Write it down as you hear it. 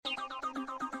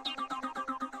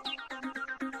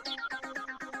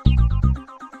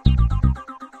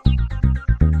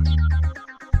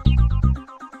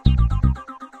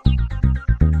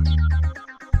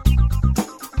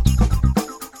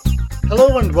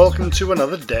and welcome to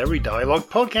another Dairy Dialogue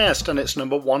podcast, and it's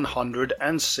number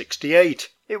 168.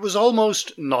 It was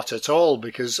almost not at all,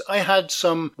 because I had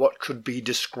some what could be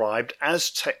described as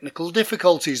technical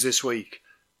difficulties this week.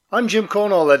 I'm Jim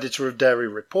Cornall, editor of Dairy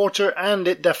Reporter, and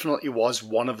it definitely was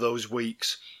one of those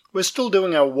weeks. We're still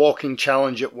doing our walking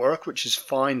challenge at work, which is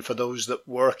fine for those that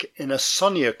work in a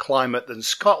sunnier climate than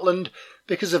Scotland.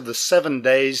 Because of the 7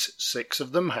 days, 6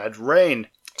 of them had rain.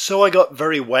 So I got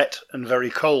very wet and very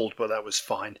cold, but that was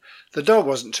fine. The dog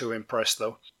wasn't too impressed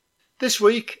though. This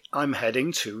week I'm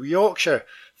heading to Yorkshire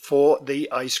for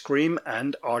the Ice Cream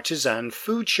and Artisan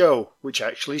Food Show, which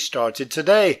actually started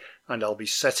today, and I'll be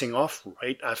setting off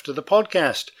right after the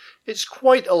podcast. It's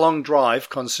quite a long drive,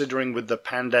 considering with the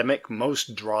pandemic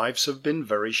most drives have been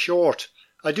very short.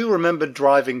 I do remember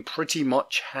driving pretty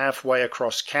much halfway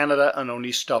across Canada and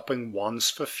only stopping once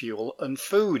for fuel and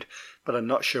food, but I'm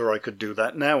not sure I could do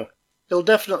that now. It'll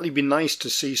definitely be nice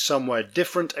to see somewhere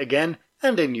different again,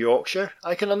 and in Yorkshire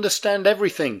I can understand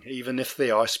everything, even if they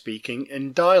are speaking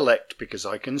in dialect, because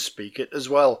I can speak it as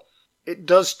well. It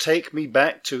does take me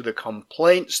back to the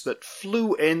complaints that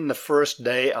flew in the first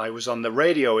day I was on the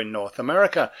radio in North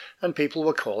America, and people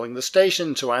were calling the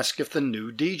station to ask if the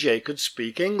new DJ could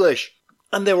speak English.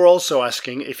 And they were also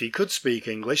asking if he could speak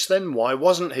English, then why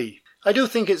wasn't he? I do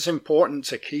think it's important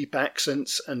to keep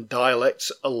accents and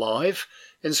dialects alive.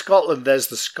 In Scotland there's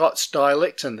the Scots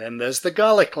dialect and then there's the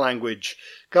Gaelic language.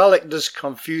 Gaelic does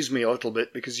confuse me a little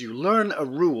bit because you learn a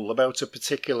rule about a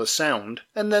particular sound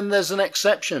and then there's an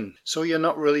exception, so you're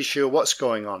not really sure what's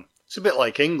going on. It's a bit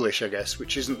like English, I guess,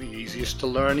 which isn't the easiest to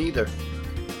learn either.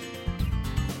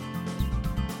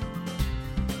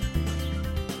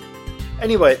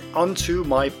 Anyway, on to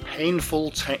my painful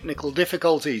technical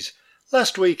difficulties.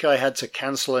 Last week I had to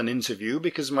cancel an interview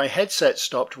because my headset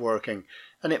stopped working,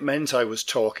 and it meant I was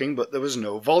talking but there was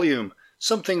no volume,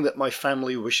 something that my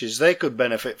family wishes they could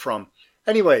benefit from.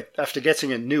 Anyway, after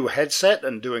getting a new headset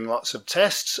and doing lots of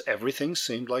tests, everything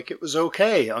seemed like it was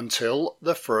okay until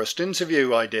the first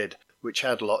interview I did, which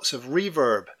had lots of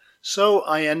reverb. So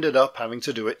I ended up having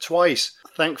to do it twice.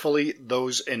 Thankfully,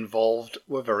 those involved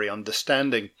were very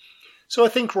understanding. So I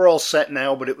think we're all set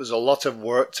now, but it was a lot of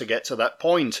work to get to that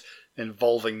point,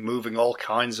 involving moving all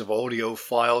kinds of audio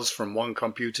files from one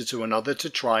computer to another to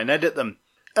try and edit them.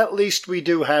 At least we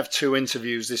do have 2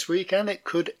 interviews this week, and it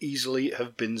could easily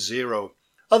have been 0.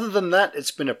 Other than that,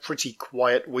 it's been a pretty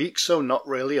quiet week, so not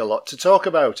really a lot to talk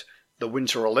about. The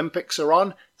Winter Olympics are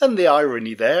on, and the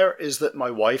irony there is that my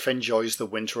wife enjoys the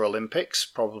Winter Olympics,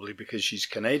 probably because she's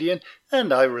Canadian,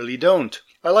 and I really don't.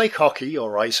 I like hockey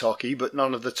or ice hockey, but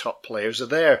none of the top players are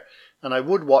there, and I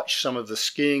would watch some of the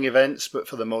skiing events, but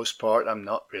for the most part I'm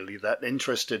not really that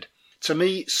interested. To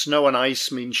me, snow and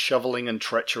ice means shoveling and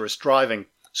treacherous driving,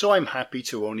 so I'm happy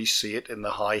to only see it in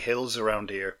the high hills around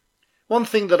here. One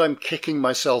thing that I'm kicking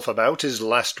myself about is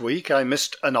last week I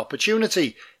missed an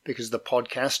opportunity because the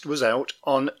podcast was out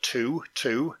on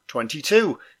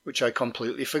 2/2/22, which I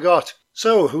completely forgot.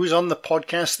 So, who's on the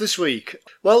podcast this week?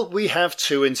 Well, we have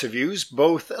 2 interviews,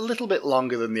 both a little bit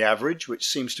longer than the average, which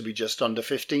seems to be just under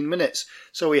 15 minutes.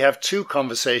 So we have 2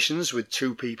 conversations with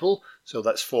 2 people, so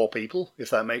that's 4 people, if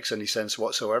that makes any sense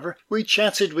whatsoever. We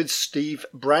chatted with Steve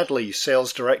Bradley,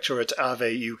 Sales Director at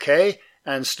Ave UK,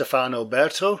 and Stefano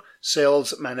Berto,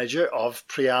 Sales Manager of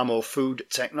Priamo Food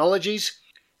Technologies.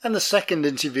 And the second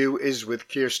interview is with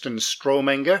Kirsten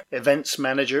Stromenger, Events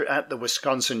Manager at the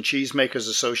Wisconsin Cheesemakers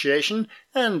Association,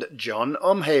 and John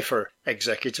Umhafer,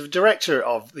 Executive Director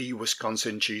of the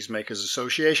Wisconsin Cheesemakers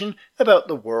Association, about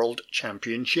the World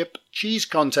Championship Cheese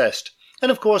Contest. And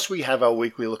of course we have our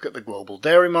weekly look at the global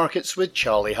dairy markets with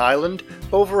Charlie Hyland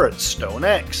over at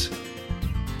StoneX.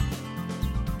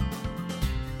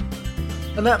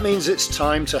 And that means it's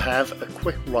time to have a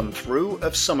quick run through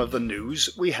of some of the news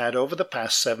we had over the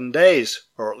past 7 days,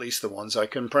 or at least the ones I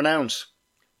can pronounce.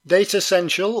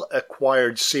 Datassential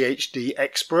acquired CHD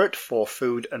Expert for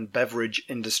food and beverage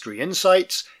industry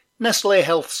insights, Nestlé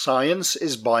Health Science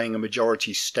is buying a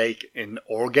majority stake in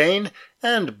Orgain,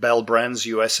 and Bell Brands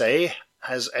USA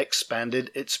has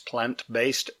expanded its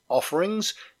plant-based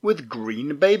offerings with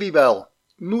Green Babybel.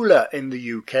 Moolah in the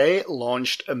UK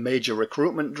launched a major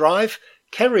recruitment drive,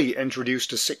 Kerry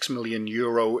introduced a €6 million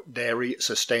dairy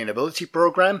sustainability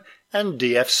programme, and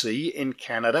DFC in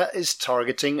Canada is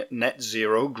targeting net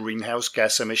zero greenhouse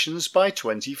gas emissions by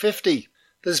 2050.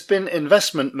 There's been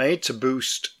investment made to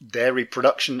boost dairy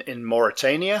production in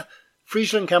Mauritania.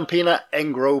 Friesland Campina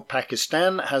Engro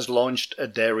Pakistan has launched a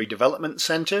dairy development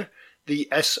centre. The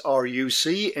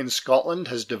SRUC in Scotland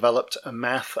has developed a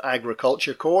math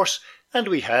agriculture course, and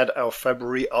we had our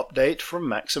February update from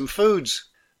Maxim Foods.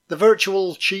 The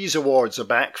virtual cheese awards are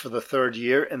back for the third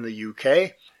year in the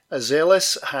UK.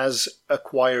 Azelis has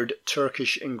acquired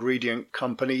Turkish ingredient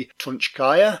company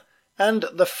Tunçkaya, and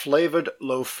the flavoured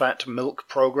low-fat milk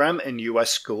programme in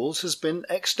US schools has been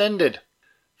extended.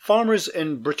 Farmers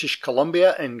in British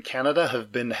Columbia in Canada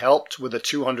have been helped with a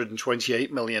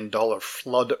 $228 million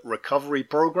flood recovery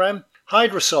programme.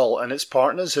 Hydrosol and its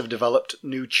partners have developed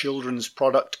new children's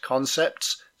product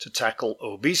concepts to tackle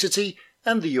obesity,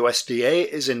 and the USDA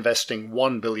is investing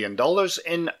 $1 billion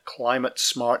in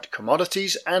climate-smart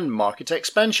commodities and market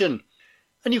expansion.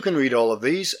 And you can read all of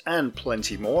these and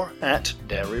plenty more at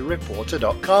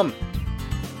dairyreporter.com.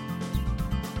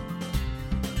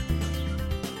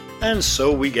 And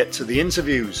so we get to the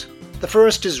interviews. The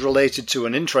first is related to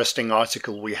an interesting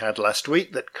article we had last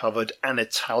week that covered an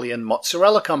Italian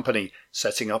mozzarella company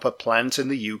setting up a plant in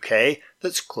the UK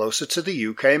that's closer to the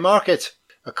UK market.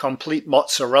 A complete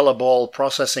mozzarella ball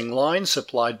processing line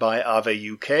supplied by Ave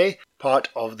UK, part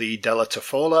of the Della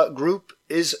Tavola group,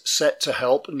 is set to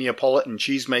help Neapolitan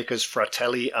cheesemakers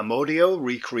Fratelli Amodio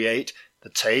recreate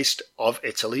the taste of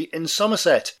Italy in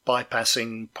Somerset,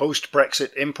 bypassing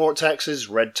post-Brexit import taxes,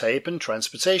 red tape and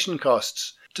transportation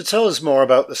costs. To tell us more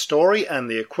about the story and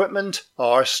the equipment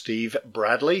are Steve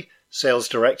Bradley, Sales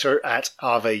Director at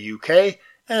Ave UK,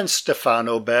 and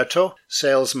Stefano Berto,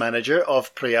 Sales Manager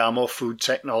of Priamo Food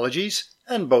Technologies,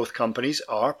 and both companies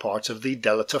are part of the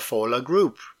Della Tavola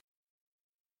group.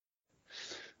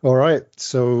 All right,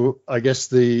 so I guess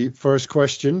the first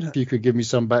question, if you could give me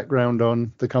some background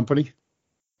on the company.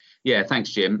 Yeah, thanks,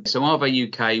 Jim. So Ave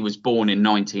UK was born in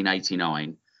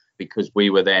 1989 because we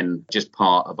were then just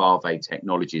part of Ave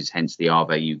Technologies, hence the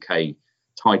Ave UK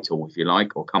title, if you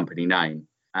like, or company name.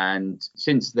 And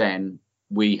since then,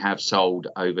 we have sold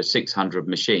over 600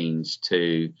 machines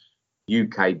to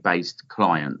UK-based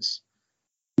clients.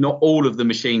 Not all of the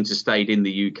machines have stayed in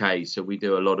the UK, so we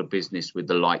do a lot of business with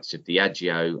the likes of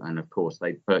Diageo, and of course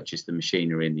they purchase the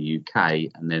machinery in the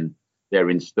UK and then they're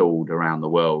installed around the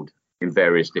world in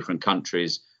various different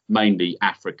countries, mainly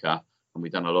Africa, and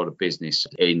we've done a lot of business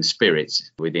in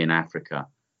spirits within Africa.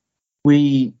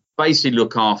 We basically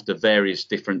look after various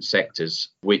different sectors,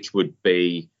 which would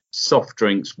be soft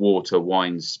drinks, water,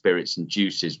 wines, spirits and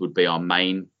juices would be our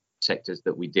main sectors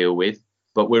that we deal with.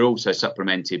 But we're also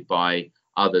supplemented by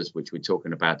others, which we're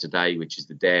talking about today, which is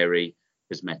the dairy,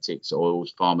 cosmetics,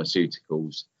 oils,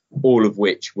 pharmaceuticals, all of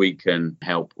which we can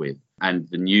help with. And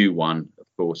the new one, of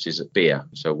course, is beer.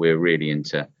 So we're really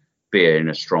into beer in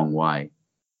a strong way.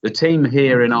 The team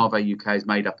here in Ave UK is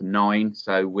made up of 9.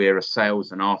 So we're a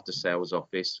sales and after sales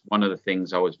office. One of the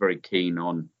things I was very keen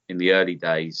on in the early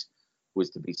days was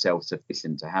to be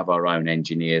self-sufficient, to have our own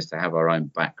engineers, to have our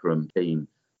own backroom team,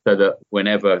 so that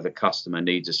whenever the customer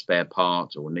needs a spare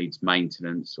part or needs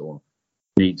maintenance or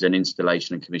needs an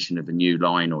installation and commission of a new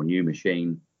line or new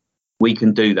machine, we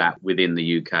can do that within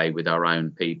the UK with our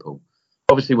own people.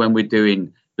 Obviously, when we're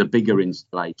doing the bigger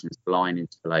installations, line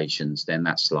installations, then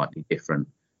that's slightly different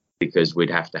because we'd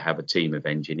have to have a team of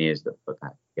engineers that put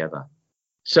that together.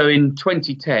 So in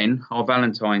 2010, our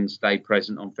Valentine's Day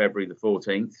present on February the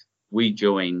 14th, we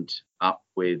joined up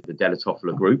with the Della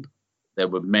Tavola Group. There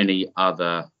were many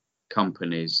other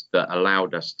companies that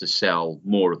allowed us to sell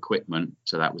more equipment,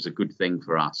 so that was a good thing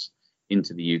for us,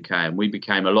 into the UK. And we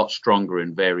became a lot stronger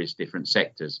in various different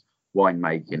sectors,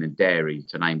 winemaking and dairy,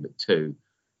 to name but 2,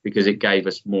 because it gave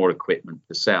us more equipment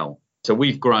to sell. So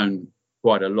we've grown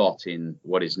quite a lot in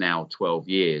what is now 12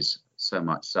 years, so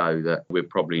much so that we're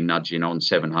probably nudging on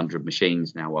 700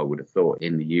 machines now, I would have thought,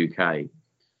 in the UK.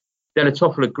 Della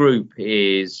Tavola Group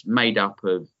is made up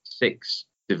of 6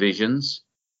 divisions.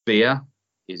 Beer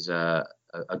is a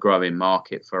growing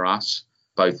market for us,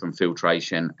 both from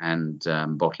filtration and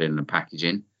bottling and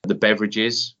packaging. The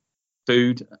beverages,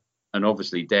 food, and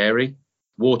obviously dairy,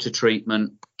 water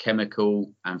treatment,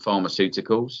 chemical and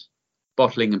pharmaceuticals,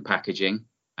 bottling and packaging,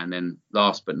 and then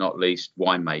last but not least,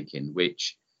 winemaking,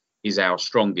 which is our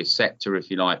strongest sector, if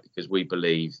you like, because we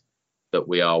believe that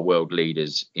we are world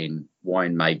leaders in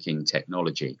winemaking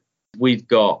technology. We've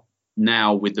got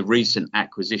now, with the recent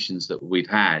acquisitions that we've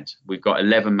had, we've got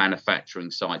 11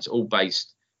 manufacturing sites, all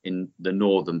based in the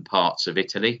northern parts of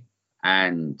Italy.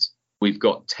 And we've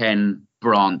got 10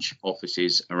 branch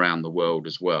offices around the world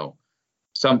as well.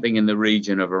 Something in the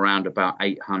region of around about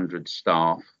 800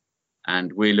 staff.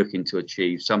 And we're looking to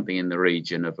achieve something in the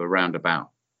region of around about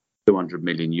 200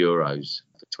 million euros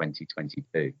for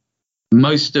 2022.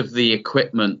 Most of the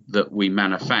equipment that we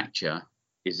manufacture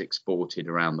is exported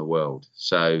around the world.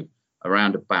 So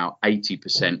around about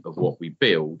 80% of what we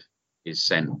build is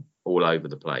sent all over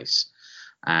the place.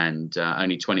 and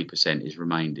only 20% is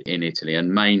remained in Italy.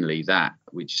 And mainly that,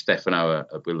 which Stefano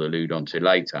will allude on to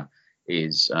later,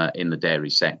 is in the dairy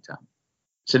sector.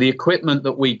 So the equipment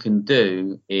that we can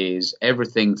do is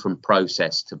everything from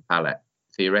process to pallet.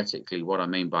 Theoretically, what I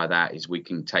mean by that is we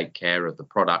can take care of the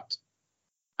product,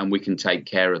 and we can take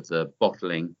care of the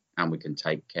bottling, and we can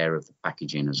take care of the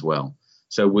packaging as well.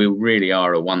 So we really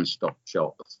are a one-stop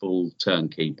shop, a full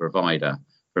turnkey provider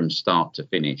from start to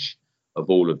finish of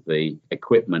all of the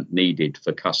equipment needed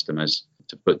for customers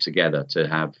to put together to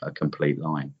have a complete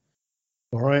line.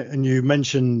 All right. And you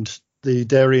mentioned the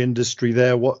dairy industry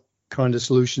there. What kind of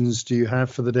solutions do you have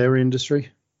for the dairy industry?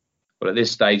 Well, at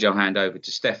this stage, I'll hand over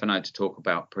to Stefano to talk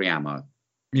about Priamo.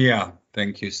 Yeah,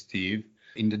 thank you, Steve.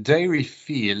 In the dairy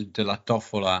field, the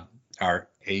Latofola are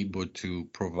able to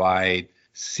provide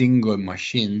single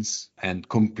machines and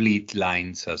complete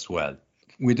lines as well.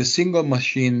 With the single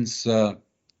machines,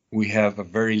 we have a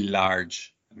very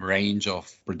large range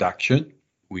of production.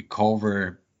 We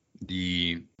cover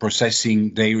the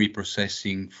processing, dairy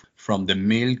processing from the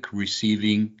milk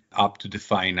receiving up to the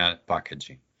final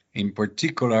packaging. In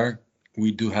particular,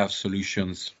 we do have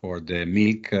solutions for the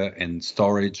milk and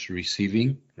storage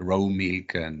receiving, raw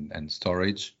milk and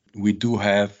storage. We do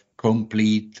have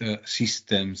complete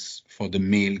systems for the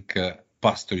milk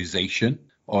pasteurization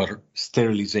or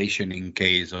sterilization in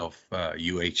case of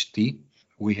UHT.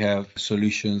 We have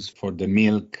solutions for the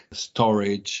milk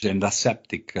storage and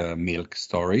aseptic milk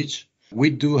storage.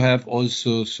 We do have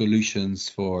also solutions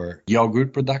for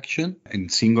yogurt production and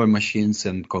single machines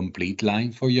and complete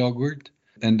line for yogurt.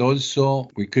 And also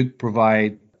we could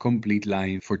provide complete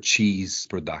line for cheese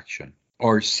production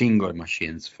or single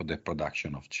machines for the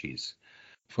production of cheese.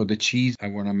 For the cheese, I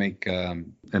want to make a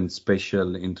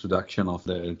special introduction of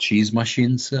the cheese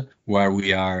machines, where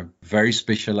we are very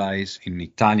specialized in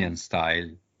Italian style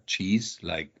cheese,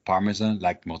 like Parmesan,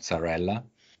 like mozzarella,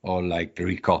 or like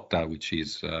ricotta, which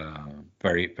is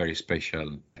very, very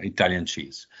special Italian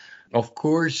cheese. Of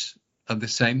course, at the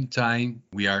same time,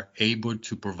 we are able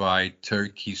to provide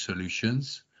turnkey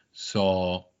solutions.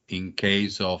 So in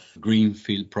case of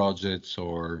greenfield projects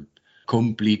or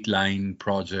complete line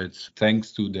projects,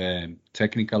 thanks to the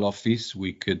technical office,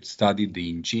 we could study the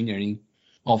engineering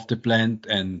of the plant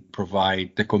and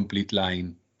provide the complete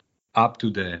line up to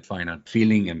the final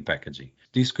filling and packaging.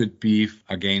 This could be,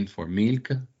 again, for milk,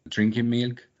 drinking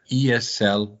milk,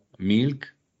 ESL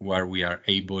milk, where we are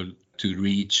able to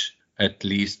reach at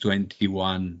least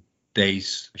 21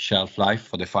 days shelf life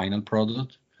for the final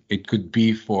product. It could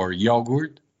be for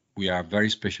yogurt. We are very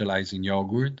specialized in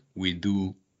yogurt. We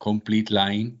do complete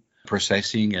line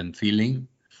processing and filling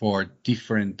for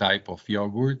different type of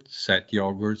yogurt, set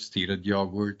yogurt, stirred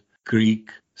yogurt, Greek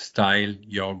style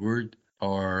yogurt,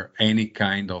 or any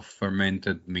kind of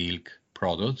fermented milk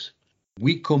products.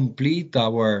 We complete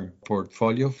our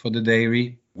portfolio for the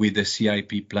dairy with a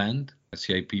CIP plant. A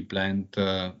CIP plant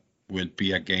will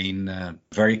be again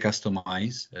very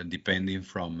customized depending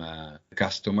from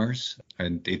customers,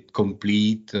 and it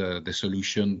complete the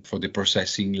solution for the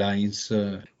processing lines.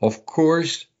 Of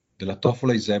course, the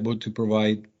Latofola is able to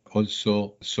provide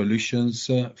also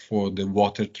solutions for the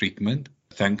water treatment.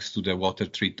 Thanks to the water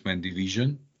treatment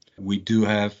division, we do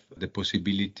have the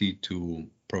possibility to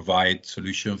provide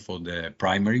solution for the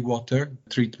primary water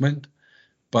treatment,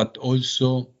 but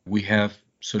also we have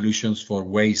solutions for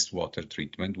wastewater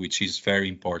treatment, which is very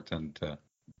important.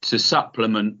 To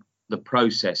supplement the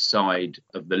process side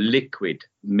of the liquid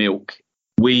milk,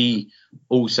 we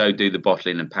also do the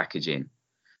bottling and packaging.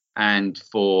 And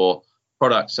for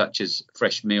products such as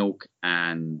fresh milk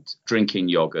and drinking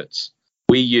yogurts,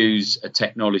 we use a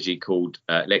technology called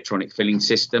electronic filling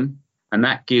system, and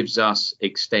that gives us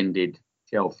extended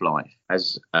shelf life,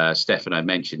 as Stefano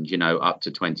mentioned, up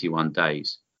to 21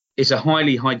 days. It's a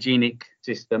highly hygienic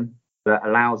system that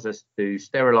allows us to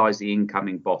sterilize the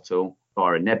incoming bottle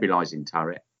via a nebulizing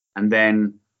turret. And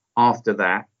then after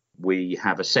that, we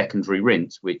have a secondary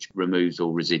rinse, which removes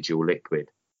all residual liquid.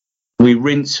 We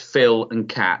rinse, fill and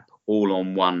cap all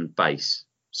on one base.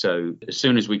 So as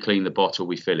soon as we clean the bottle,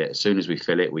 we fill it. As soon as we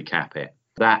fill it, we cap it.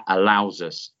 That allows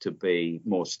us to be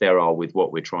more sterile with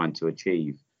what we're trying to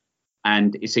achieve.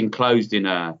 And it's enclosed in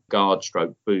a guard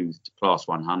stroke booth class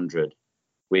 100,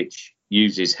 which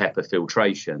uses HEPA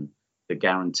filtration to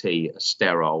guarantee a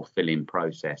sterile filling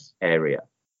process area.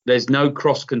 There's no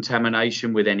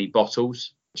cross-contamination with any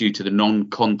bottles due to the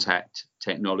non-contact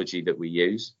technology that we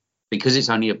use. Because it's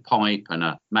only a pipe and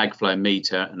a mag flow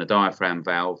meter and a diaphragm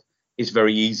valve, it's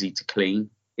very easy to clean.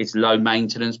 It's low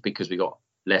maintenance because we've got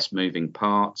less moving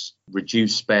parts.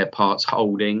 Reduced spare parts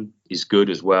holding is good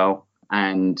as well.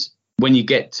 And When you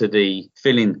get to the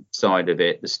filling side of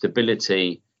it, the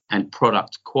stability and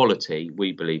product quality,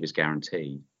 we believe, is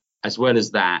guaranteed. As well as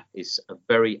that, it's a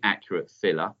very accurate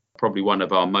filler, probably one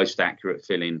of our most accurate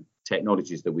filling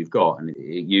technologies that we've got. And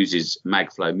it uses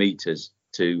MagFlow meters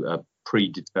to a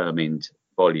predetermined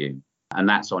volume. And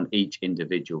that's on each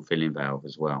individual filling valve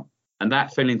as well. And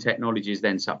that filling technology is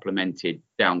then supplemented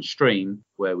downstream,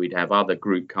 where we'd have other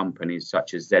group companies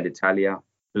such as Z Italia,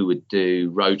 who would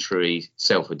do rotary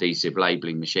self-adhesive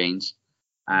labelling machines.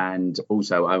 And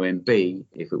also OMB,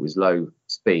 if it was low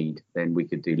speed, then we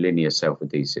could do linear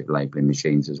self-adhesive labelling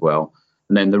machines as well.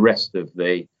 And then the rest of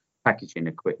the packaging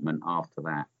equipment after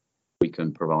that, we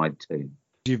can provide too.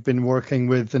 You've been working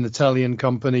with an Italian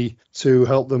company to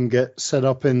help them get set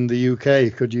up in the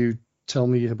UK. Could you tell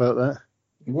me about that?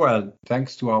 Well,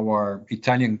 thanks to our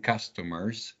Italian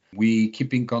customers, we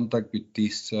keep in contact with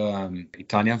this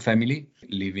Italian family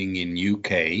living in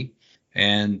UK,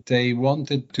 and they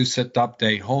wanted to set up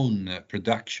their own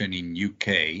production in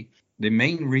UK. The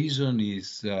main reason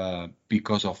is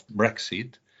because of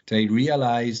Brexit. They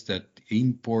realized that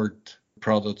import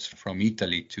products from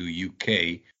Italy to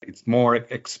UK, it's more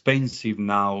expensive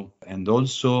now, and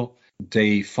also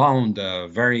they found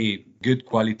very good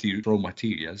quality raw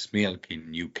materials, milk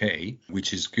in UK,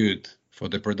 which is good for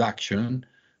the production.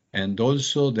 And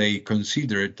also they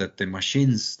considered that the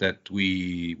machines that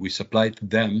we supply to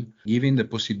them, giving the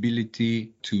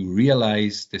possibility to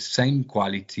realize the same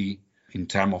quality in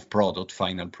terms of product,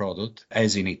 final product,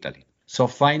 as in Italy. So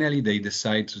finally, they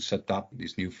decided to set up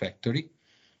this new factory.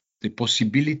 The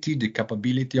possibility, the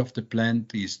capability of the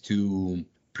plant is to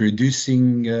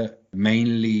producing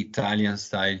mainly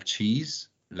Italian-style cheese,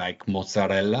 like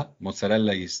mozzarella.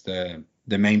 Mozzarella is the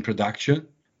main production,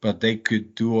 but they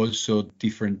could do also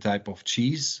different type of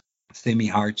cheese,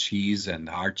 semi-hard cheese and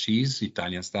hard cheese,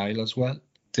 Italian style as well.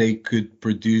 They could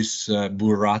produce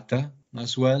burrata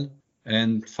as well.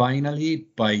 And finally,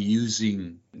 by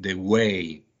using the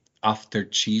whey after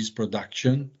cheese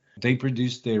production, they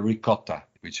produce the ricotta,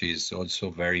 which is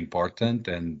also very important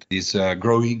and is a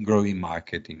growing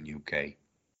market in UK.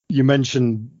 You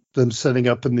mentioned them setting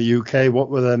up in the UK. What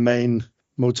were their main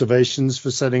motivations for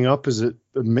setting up? Is it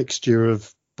a mixture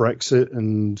of Brexit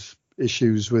and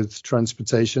issues with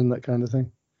transportation, that kind of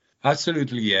thing?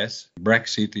 Absolutely, yes.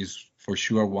 Brexit is for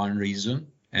sure one reason.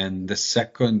 And the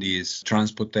second is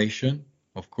transportation,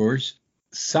 of course.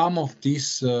 Some of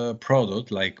these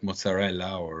products, like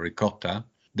mozzarella or ricotta,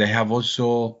 they have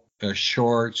also a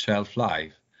short shelf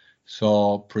life.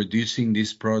 So producing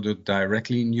this product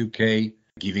directly in UK,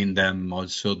 giving them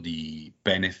also the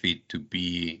benefit to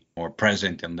be more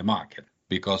present in the market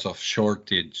because of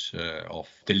shortage of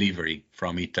delivery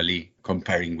from Italy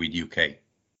comparing with UK.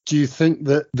 Do you think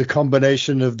that the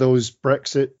combination of those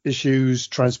Brexit issues,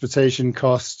 transportation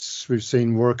costs, we've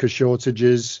seen worker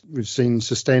shortages, we've seen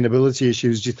sustainability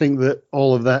issues, do you think that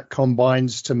all of that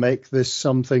combines to make this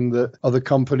something that other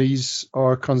companies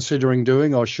are considering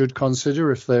doing or should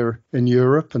consider if they're in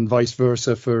Europe, and vice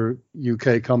versa for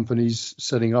UK companies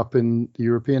setting up in the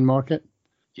European market?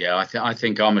 Yeah, I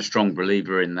think I'm a strong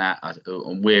believer in that.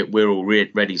 We're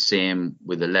already seeing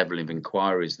with the level of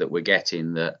inquiries that we're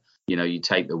getting that, you know, you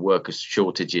take the worker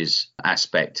shortages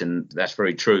aspect, and that's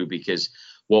very true, because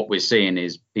what we're seeing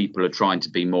is people are trying to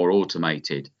be more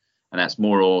automated, and that's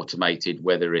more automated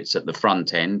whether it's at the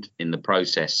front end in the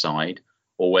process side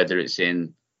or whether it's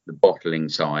in the bottling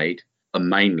side, and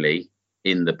mainly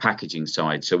in the packaging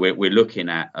side. So we're looking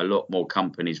at a lot more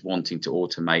companies wanting to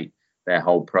automate their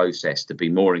whole process to be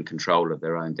more in control of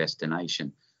their own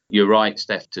destination. You're right,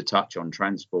 Steph, to touch on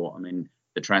transport. I mean,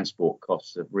 the transport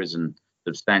costs have risen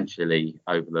substantially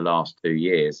over the last 2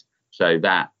 years. So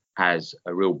that has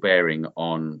a real bearing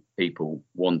on people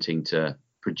wanting to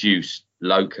produce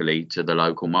locally to the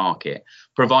local market,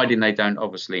 providing they don't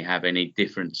obviously have any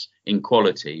difference in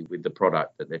quality with the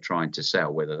product that they're trying to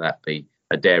sell, whether that be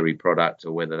a dairy product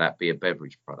or whether that be a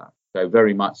beverage product. So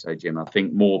very much so, Jim. I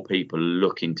think more people are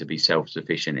looking to be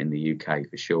self-sufficient in the UK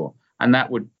for sure. And that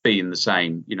would be in the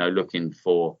same, you know, looking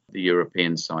for the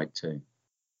European side too.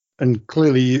 And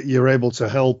clearly you're able to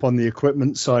help on the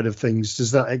equipment side of things.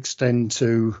 Does that extend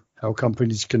to how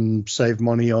companies can save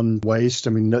money on waste?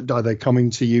 I mean, are they coming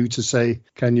to you to say,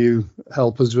 can you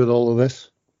help us with all of this?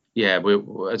 Yeah,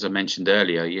 as I mentioned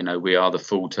earlier, you know, we are the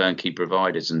full turnkey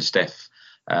providers, and Steph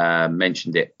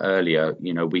mentioned it earlier,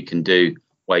 you know, we can do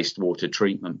wastewater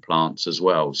treatment plants as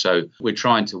well. So we're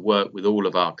trying to work with all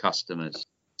of our customers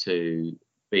to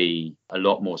be a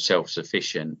lot more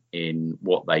self-sufficient in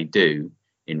what they do,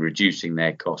 in reducing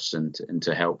their costs and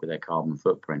to help with their carbon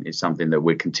footprint. Is something that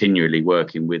we're continually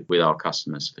working with our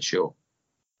customers for sure.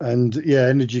 And yeah,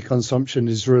 energy consumption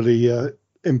is really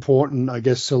important. I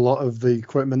guess a lot of the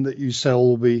equipment that you sell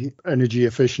will be energy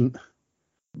efficient.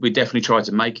 We definitely try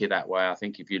to make it that way. I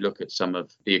think if you look at some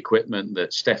of the equipment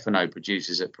that Stefano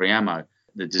produces at Priamo,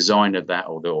 the design of that,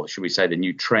 or should we say the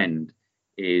new trend,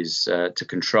 is to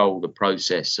control the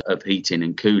process of heating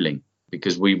and cooling,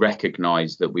 because we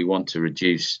recognise that we want to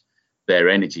reduce their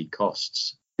energy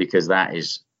costs, because that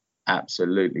is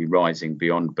absolutely rising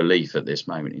beyond belief at this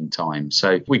moment in time.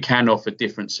 So we can offer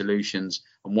different solutions.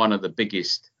 And one of the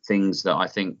biggest things that I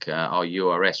think our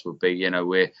URS would be,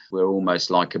 we're almost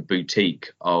like a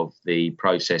boutique of the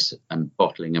process and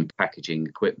bottling and packaging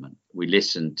equipment. We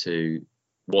listen to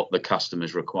what the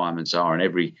customer's requirements are, and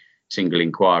every single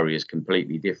inquiry is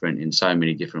completely different in so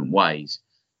many different ways.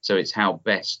 So it's how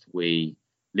best we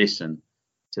listen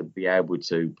to be able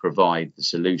to provide the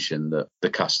solution that the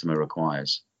customer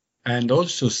requires. And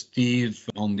also, Steve,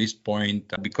 on this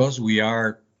point, because we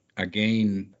are,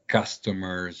 again,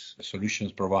 customers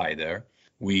solutions provider,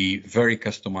 we very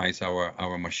customize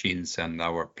our machines and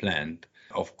our plant.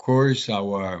 Of course,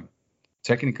 our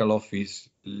technical office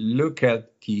look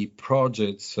at the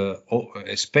projects,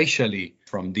 especially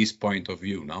from this point of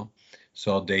view, no?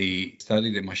 So they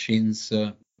study the machines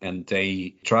and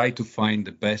they try to find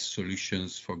the best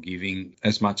solutions for giving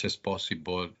as much as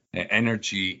possible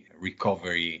energy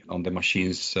recovery on the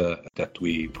machines that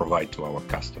we provide to our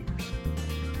customers.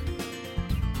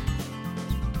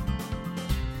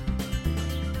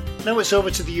 Now it's over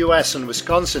to the US and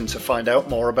Wisconsin to find out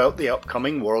more about the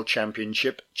upcoming World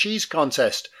Championship Cheese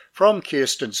Contest. From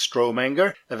Kirsten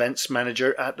Strohmenger, Events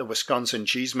Manager at the Wisconsin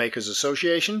Cheesemakers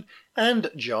Association,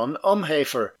 and John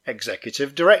Umhafer,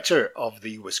 Executive Director of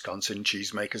the Wisconsin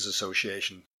Cheesemakers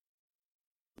Association.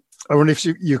 I wonder if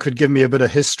you could give me a bit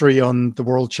of history on the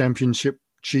World Championship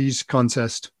Cheese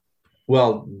Contest.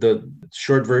 Well, the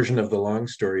short version of the long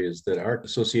story is that our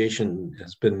association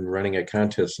has been running a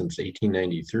contest since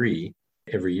 1893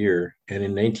 every year. And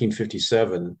in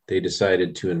 1957, they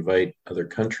decided to invite other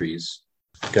countries.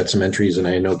 Got some entries, and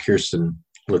I know Kirsten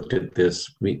looked at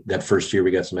this. That first year,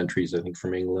 we got some entries, I think,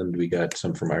 from England. We got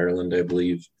some from Ireland, I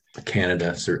believe.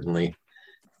 Canada, certainly.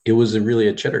 It was really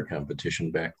a cheddar competition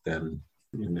back then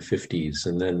in the 50s.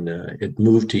 And then it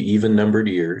moved to even-numbered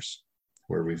years,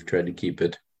 where we've tried to keep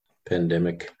it,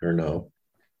 pandemic or no.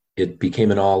 It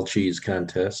became an all-cheese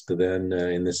contest then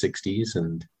in the 60s,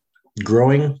 and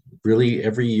growing really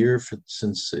every year for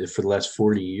the last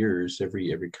 40 years.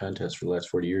 Every contest for the last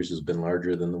 40 years has been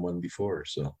larger than the one before.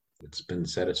 So it's been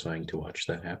satisfying to watch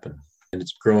that happen. And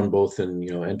it's grown both in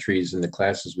entries in the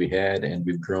classes we had, and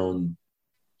we've grown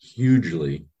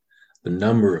hugely the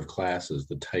number of classes,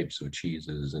 the types of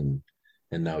cheeses, and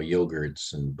now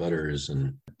yogurts and butters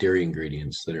and dairy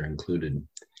ingredients that are included.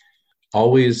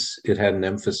 Always it had an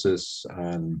emphasis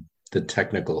on the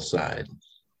technical side.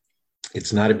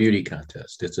 It's not a beauty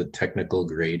contest. It's a technical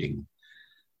grading.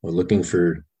 We're looking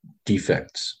for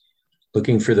defects,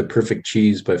 looking for the perfect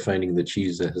cheese by finding the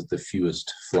cheese that has the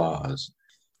fewest flaws.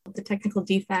 The technical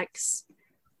defects,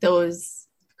 those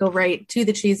go right to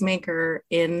the cheesemaker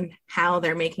in how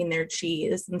they're making their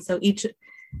cheese. And so each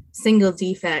single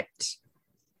defect,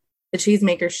 the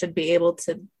cheesemaker should be able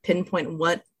to pinpoint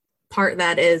what part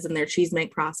that is in their cheese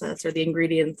make process, or the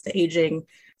ingredients, the aging.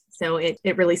 So it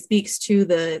really speaks to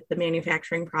the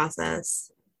manufacturing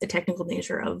process, the technical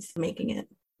nature of making it.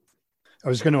 I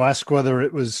was going to ask whether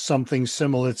it was something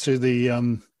similar to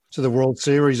the World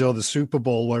Series or the Super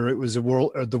Bowl, where it was the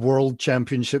World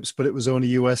Championships, but it was only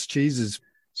U.S. cheeses.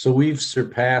 So we've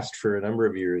surpassed for a number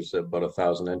of years about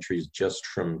 1,000 entries just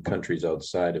from countries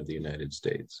outside of the United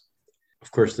States. Of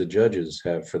course, the judges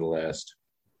have for the last,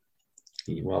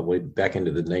 way back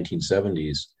into the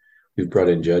 1970s, we've brought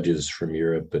in judges from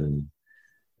Europe, and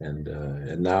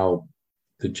now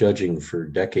the judging for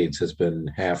decades has been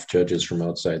half judges from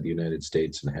outside the United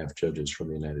States and half judges from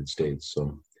the United States.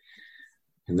 So,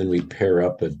 and then we pair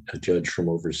up a judge from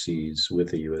overseas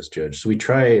with a U.S. judge. So we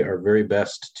try our very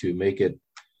best to make it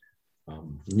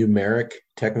numeric,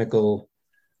 technical,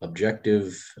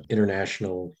 objective,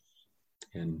 international,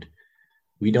 and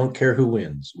we don't care who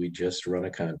wins. We just run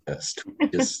a contest.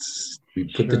 We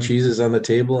put the cheeses on the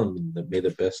table, and may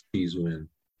the best cheese win.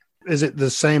 Is it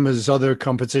the same as other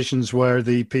competitions where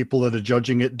the people that are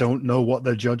judging it don't know what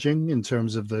they're judging in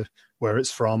terms of where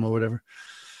it's from or whatever?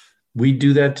 We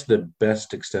do that to the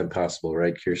best extent possible,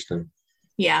 right, Kirsten?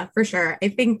 Yeah, for sure. I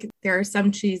think there are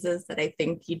some cheeses that I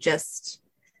think you just,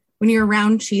 when you're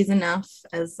around cheese enough,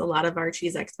 as a lot of our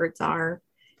cheese experts are,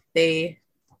 they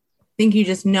think you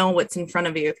just know what's in front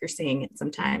of you if you're seeing it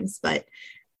sometimes. But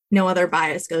no other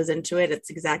bias goes into it. It's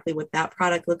exactly what that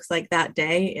product looks like that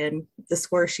day. And the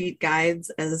score sheet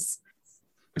guides as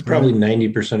probably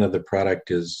 90% of the product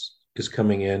is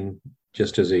coming in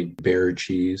just as a bare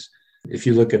cheese. If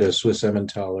you look at a Swiss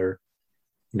Emmentaler,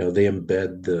 they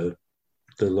embed the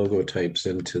logo types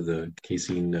into the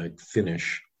casein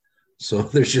finish. So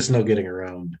there's just no getting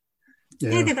around.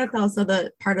 Yeah. I think that's also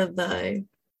the part of the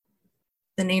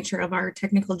nature of our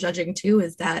technical judging too,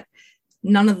 is that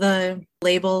none of the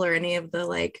label or any of the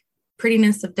like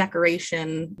prettiness of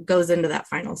decoration goes into that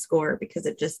final score, because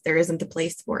there isn't a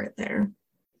place for it there.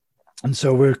 And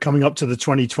so we're coming up to the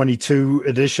 2022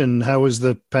 edition. How has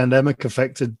the pandemic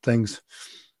affected things?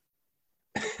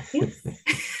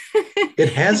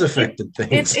 It has affected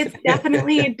things. It's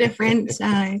definitely different.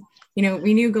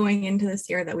 We knew going into this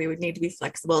year that we would need to be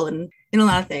flexible in a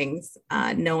lot of things,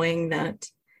 knowing that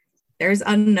there's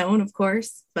unknown, of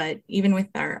course, but even with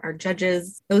our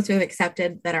judges, those who have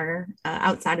accepted that are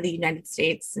outside of the United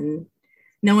States, and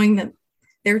knowing that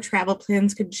their travel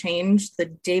plans could change the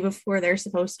day before they're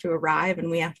supposed to arrive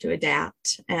and we have to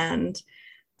adapt. And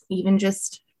even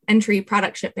just entry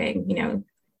product shipping,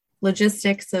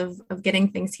 logistics of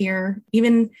getting things here,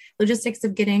 even logistics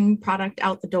of getting product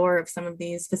out the door of some of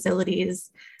these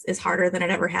facilities is harder than it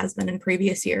ever has been in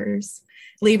previous years.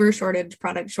 Labor shortage,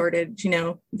 product shortage,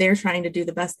 they're trying to do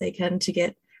the best they can to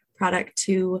get product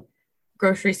to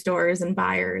grocery stores and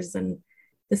buyers. And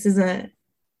this is a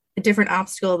different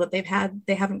obstacle that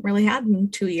they haven't really had in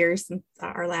 2 years since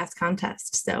our last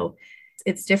contest. So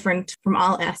it's different from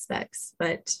all aspects,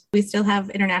 but we still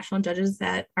have international judges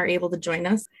that are able to join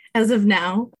us as of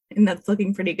now, and that's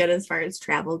looking pretty good as far as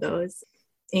travel goes.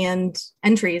 And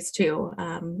entries too.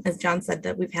 As John said,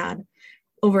 that we've had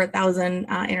over 1,000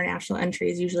 international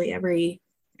entries, usually every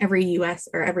US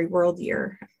or every world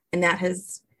year, and that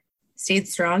has stayed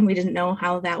strong. We didn't know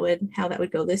how that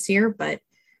would go this year, but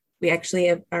we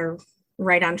actually are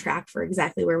right on track for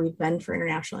exactly where we've been for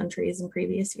international entries in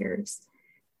previous years.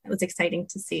 It was exciting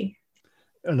to see.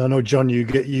 And I know, John, you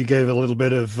gave a little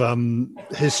bit of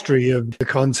history of the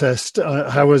contest.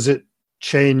 How has it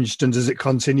changed, and does it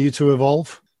continue to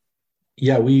evolve?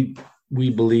 Yeah, we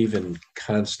believe in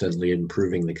constantly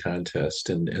improving the contest,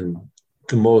 and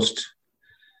the most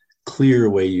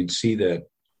clear way you'd see that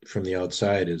from the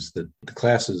outside is that the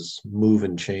classes move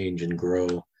and change and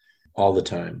grow all the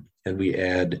time, and we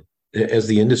add as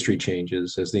the industry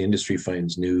changes, as the industry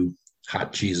finds new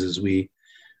hot cheeses. We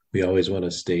always want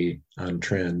to stay on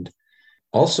trend.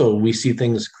 Also, we see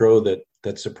things grow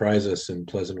that surprise us in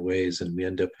pleasant ways, and we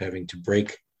end up having to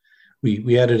break.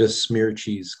 We added a smear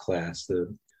cheese class,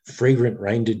 the fragrant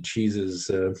rinded cheeses,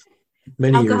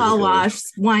 many alcohol years ago. Wash,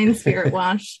 wine spirit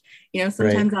wash. Sometimes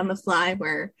Right. on the fly,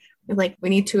 where we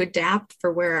need to adapt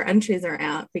for where our entries are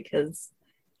at, because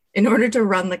in order to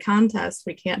run the contest,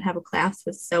 we can't have a class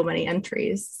with so many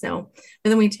entries. So, but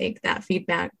then we take that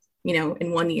feedback,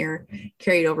 in 1 year,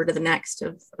 carry it over to the next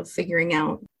of figuring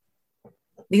out,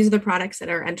 these are the products that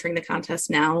are entering the contest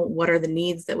now. What are the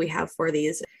needs that we have for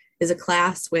these? Is a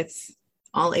class with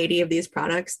all 80 of these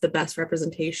products the best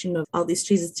representation of all these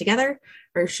cheeses together?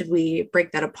 Or should we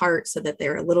break that apart so that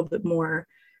they're a little bit more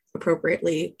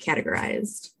appropriately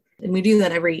categorized? And we do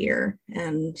that every year.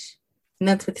 And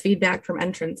that's with feedback from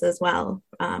entrants as well.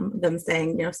 Them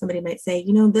saying, somebody might say,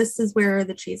 this is where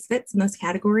the cheese fits in this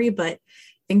category, but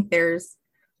I think there's,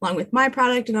 along with my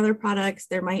product and other products,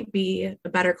 there might be a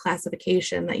better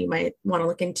classification that you might want to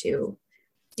look into.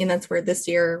 And that's where this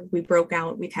year we broke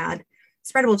out. We've had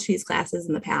spreadable cheese classes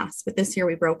in the past, but this year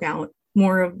we broke out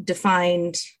more of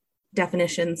defined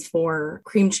definitions for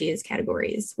cream cheese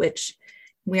categories, which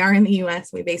we are in the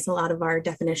US. We base a lot of our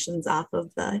definitions off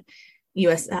of the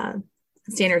US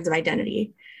standards of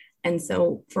identity. And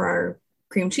so for our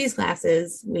cream cheese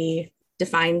classes, we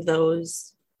defined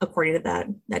those according to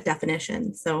that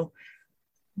definition. So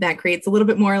that creates a little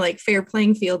bit more like fair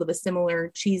playing field of a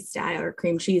similar cheese style or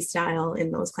cream cheese style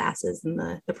in those classes and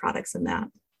the products in that.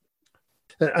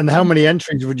 And how many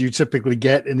entries would you typically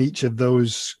get in each of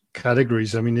those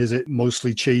categories? I mean, is it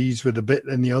mostly cheese with a bit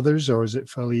in the others, or is it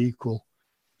fairly equal?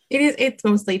 It's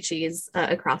mostly cheese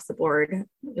across the board.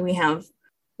 We have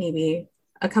maybe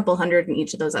a couple hundred in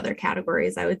each of those other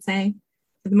categories, I would say.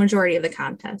 For the majority of the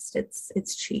contest,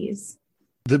 it's cheese.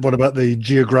 What about the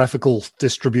geographical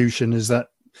distribution? Is that,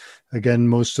 again,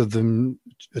 most of them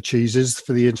are cheeses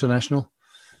for the international?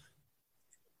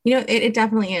 It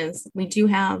definitely is. We do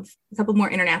have a couple more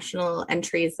international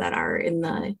entries that are in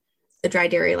the dry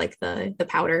dairy, like the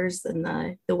powders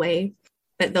and the whey,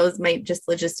 but those might just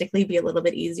logistically be a little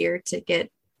bit easier to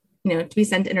get, to be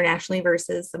sent internationally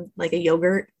versus like a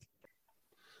yogurt.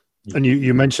 And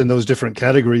you mentioned those different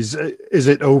categories. Is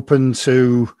it open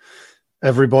to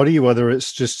everybody, whether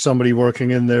it's just somebody working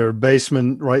in their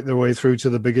basement right their way through to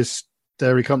the biggest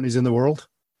dairy companies in the world?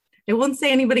 I won't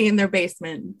say anybody in their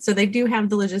basement. So they do have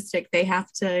the logistic. They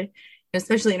have to,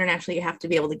 especially internationally, you have to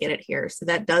be able to get it here. So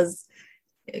that does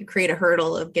create a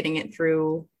hurdle of getting it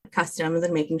through customs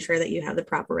and making sure that you have the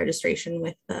proper registration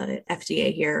with the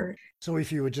FDA here. So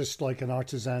if you were just like an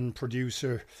artisan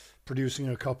producer producing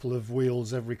a couple of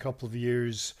wheels every couple of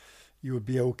years, you would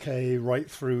be okay right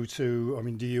through to, I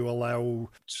mean, do you allow,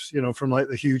 from like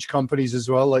the huge companies as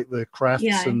well, like the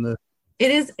Crafts and the... It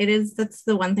is. That's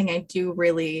the one thing I do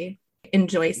really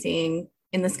enjoy seeing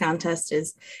in this contest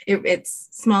is it's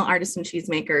small artisan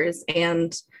cheesemakers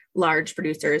and large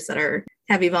producers that are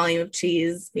heavy volume of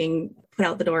cheese being put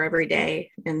out the door every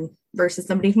day, and versus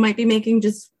somebody who might be making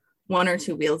just 1 or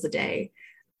 2 wheels a day.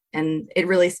 And it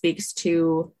really speaks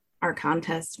to our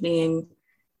contest being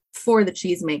for the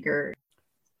cheesemaker.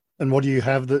 And what do you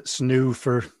have that's new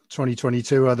for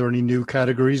 2022? Are there any new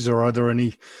categories, or are there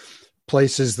any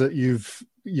places that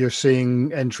you're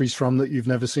seeing entries from that you've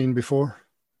never seen before?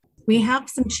 We have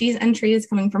some cheese entries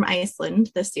coming from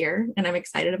Iceland this year, and I'm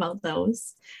excited about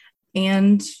those.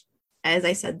 And as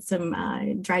I said, some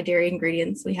dry dairy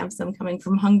ingredients. We have some coming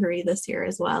from Hungary this year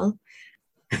as well.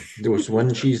 There was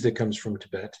one cheese that comes from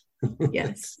Tibet.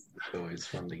 Yes. It's always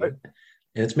fun to get.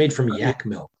 And it's made from yak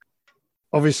milk.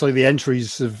 Obviously, the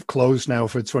entries have closed now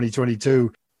for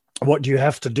 2022. What do you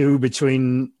have to do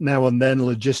between now and then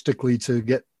logistically to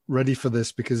get ready for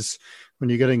this? Because when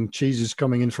you're getting cheeses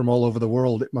coming in from all over the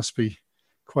world, it must be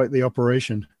quite the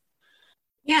operation.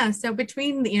 Yeah, so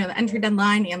between the entry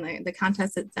deadline and the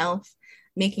contest itself,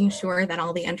 making sure that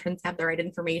all the entrants have the right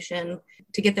information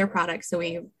to get their products. So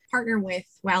we partner with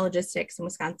WOW Logistics and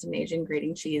Wisconsin Asian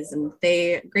Grading Cheese, and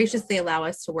they graciously allow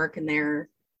us to work in their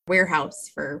warehouse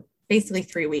for basically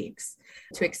 3 weeks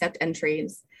to accept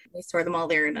entries. We store them all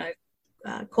there in a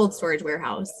cold storage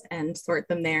warehouse and sort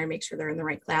them there and make sure they're in the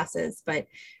right classes. But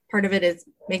part of it is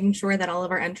making sure that all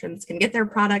of our entrants can get their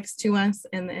products to us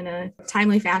in a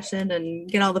timely fashion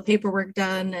and get all the paperwork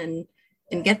done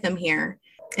and get them here.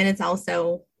 And it's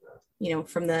also,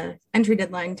 from the entry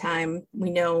deadline time,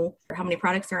 we know how many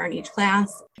products there are in each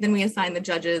class. Then we assign the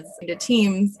judges to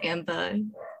teams and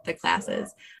the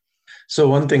classes. So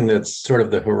one thing that's sort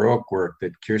of the heroic work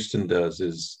that Kirsten does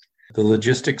is the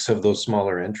logistics of those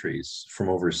smaller entries from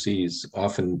overseas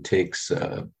often takes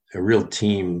a real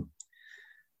team,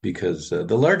 because the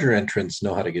larger entrants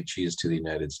know how to get cheese to the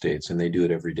United States, and they do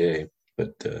it every day.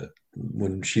 But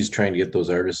when she's trying to get those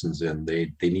artisans in,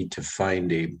 they need to find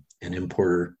an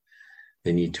importer.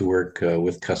 They need to work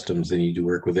with customs. They need to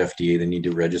work with FDA. They need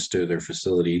to register their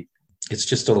facility. It's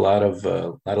just a lot of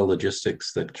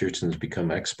logistics that Kirsten's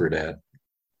become expert at.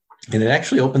 And it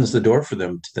actually opens the door for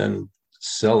them to then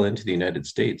sell into the United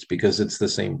States, because it's the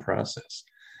same process.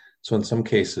 So in some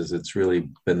cases, it's really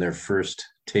been their first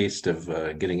taste of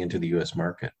getting into the U.S.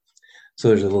 market. So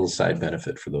there's a little side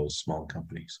benefit for those small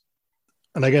companies.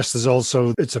 And I guess there's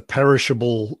also, it's a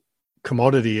perishable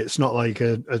commodity. It's not like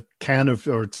a can of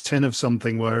or a tin of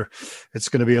something where it's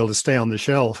going to be able to stay on the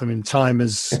shelf. I mean, time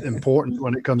is important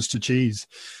when it comes to cheese.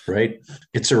 Right.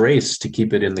 It's a race to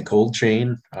keep it in the cold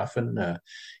chain. Often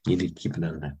you need to keep it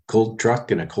in a cold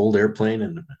truck, in a cold airplane,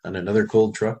 and on another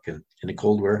cold truck, and in a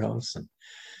cold warehouse. And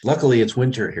luckily it's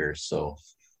winter here, so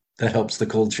that helps the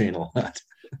cold chain a lot.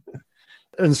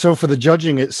 And so for the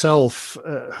judging itself,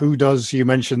 you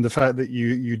mentioned the fact that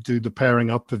you do the pairing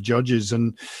up of judges,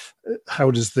 and how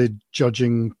does the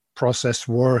judging process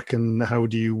work, and how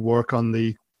do you work on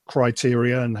the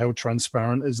criteria, and how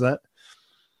transparent is that?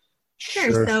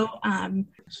 Sure. So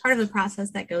part of the process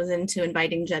that goes into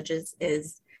inviting judges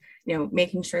is,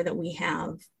 making sure that we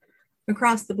have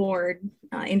across the board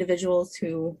individuals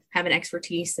who have an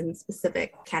expertise in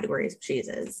specific categories of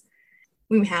cheeses.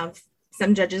 We have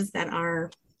some judges that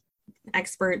are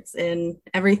experts in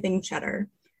everything cheddar.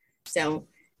 So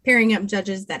pairing up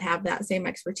judges that have that same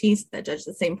expertise, that judge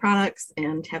the same products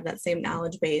and have that same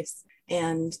knowledge base.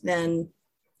 And then,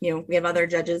 we have other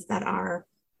judges that are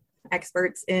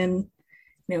experts in,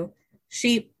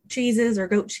 sheep cheeses or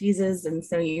goat cheeses. And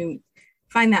so you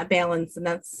find that balance. And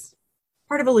that's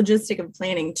part of a logistic of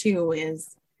planning too,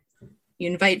 is you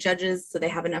invite judges so they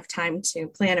have enough time to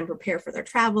plan and prepare for their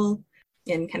travel,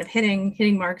 and kind of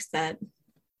hitting marks that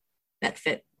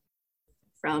fit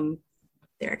from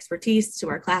their expertise to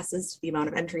our classes to the amount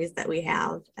of entries that we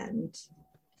have. And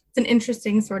it's an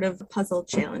interesting sort of puzzle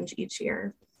challenge each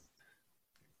year.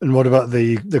 And what about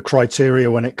the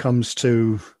criteria when it comes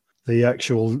to the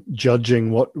actual judging?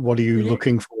 What are you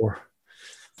looking for?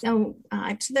 So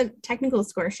to the technical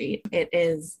score sheet, it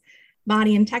is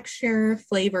body and texture,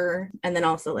 flavor, and then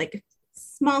also like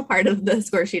small part of the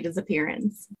score sheet is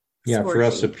appearance. Yeah, Score for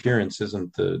us, sheet. appearance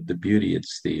isn't the beauty.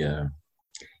 It's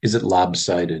is it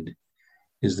lopsided?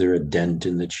 Is there a dent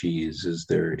in the cheese? Is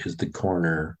the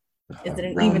corner Is it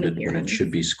an even rounded when it appearance?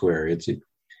 should be square? It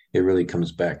really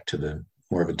comes back to the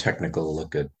more of a technical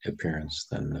look at appearance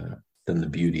than the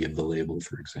beauty of the label,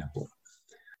 for example.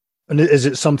 And is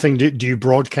it something, do you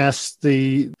broadcast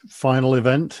the final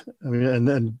event? I mean,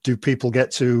 and do people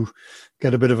get to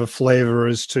get a bit of a flavor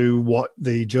as to what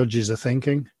the judges are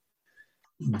thinking?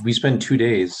 We spend 2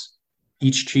 days.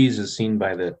 Each cheese is seen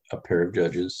by a pair of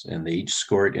judges, and they each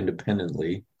score it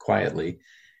independently, quietly,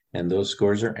 and those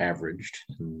scores are averaged,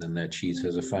 and then that cheese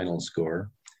has a final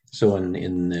score. So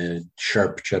in the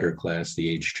sharp cheddar class, the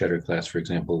aged cheddar class, for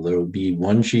example, there will be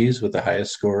one cheese with the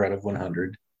highest score out of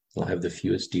 100. They'll have the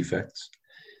fewest defects.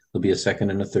 There'll be a second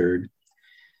and a third.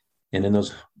 And in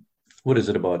those, what is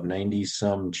it, about 90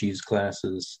 some cheese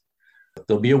classes,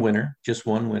 there'll be a winner, just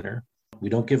one winner. We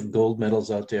don't give gold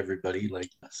medals out to everybody like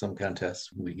some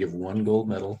contests. We give one gold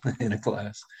medal in a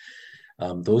class.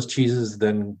 Those cheeses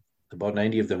then, about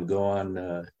 90 of them go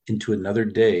on into another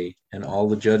day, and all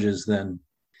the judges then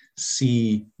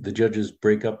see the judges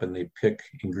break up and they pick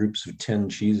in groups of 10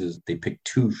 cheeses. They pick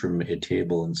 2 from a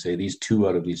table and say these 2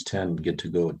 out of these 10 get to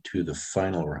go to the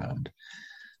final round.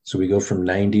 So we go from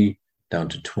 90 down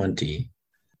to 20.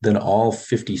 Then all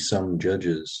 50 some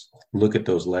judges look at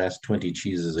those last 20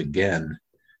 cheeses again,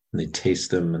 and they taste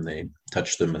them and they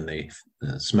touch them and they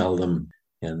smell them.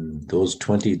 And those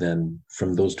 20 then,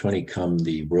 from those 20 come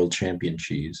the world champion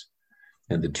cheese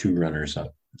and the 2 runners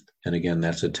up. And again,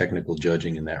 that's a technical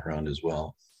judging in that round as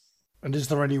well. And is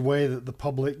there any way that the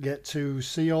public get to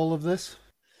see all of this?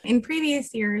 In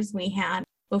previous years, we had,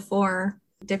 before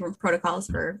different protocols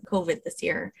for COVID this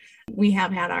year, we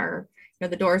have had our,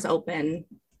 the doors open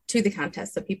to the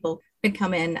contest so people could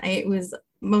come in. It was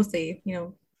mostly,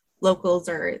 locals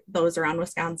or those around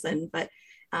Wisconsin, but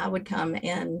would come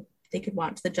and they could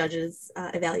watch the judges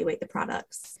evaluate the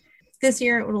products. This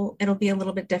year, it'll be a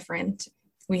little bit different.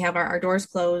 We have our doors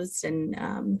closed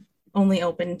and only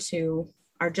open to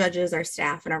our judges, our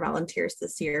staff, and our volunteers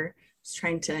this year. Just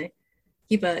trying to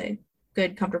keep a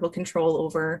good, comfortable control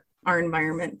over our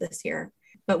environment this year.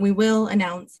 But we will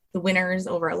announce the winners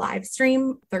over a live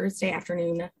stream Thursday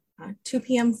afternoon, 2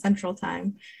 p.m. Central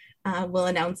Time. We'll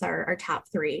announce our top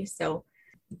 3. So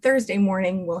Thursday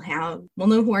morning, we'll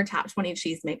know who our top 20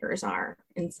 cheesemakers are.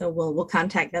 And so we'll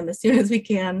contact them as soon as we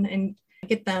can and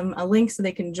get them a link so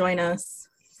they can join us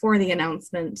for the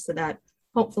announcement, so that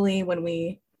hopefully when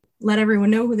we let everyone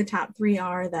know who the top 3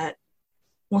 are, that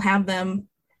we'll have them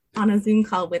on a Zoom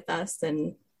call with us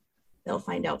and they'll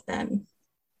find out then.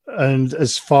 And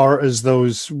as far as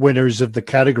those winners of the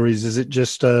categories, is it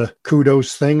just a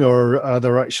kudos thing or are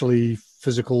there actually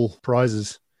physical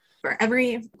prizes? For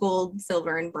every gold,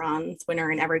 silver, and bronze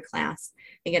winner in every class,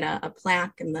 they get a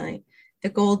plaque, and the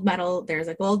gold medal, there's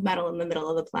a gold medal in the middle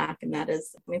of the plaque, and that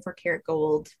is 24 karat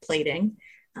gold plating.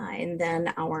 And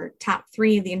then our top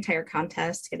 3 of the entire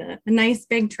contest get a nice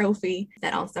big trophy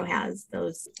that also has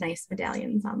those nice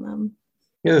medallions on them.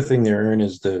 The other thing they earn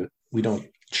is we don't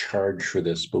charge for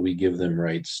this, but we give them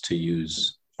rights to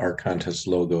use our contest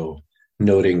logo,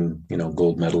 noting,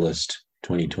 gold medalist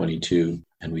 2022.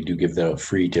 And we do give that out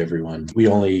free to everyone. We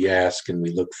only ask and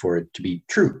we look for it to be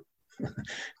true.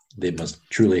 They must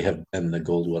truly have been the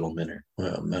gold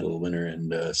medal winner.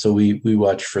 And so we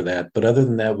watch for that. But other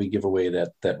than that, we give away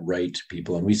that right to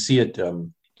people. And we see it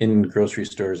in grocery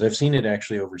stores. I've seen it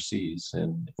actually overseas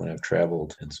and when I've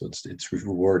traveled. And so it's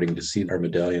rewarding to see our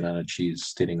medallion on a cheese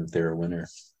stating that they're a winner.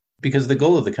 Because the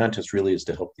goal of the contest really is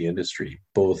to help the industry,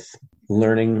 both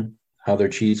learning how their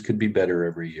cheese could be better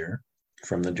every year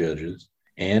from the judges,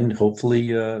 and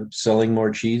hopefully selling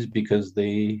more cheese because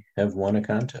they have won a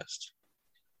contest.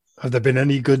 Have there been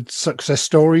any good success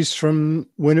stories from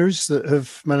winners that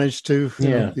have managed to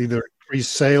either increase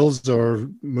sales or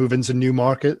move into new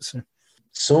markets?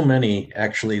 So many,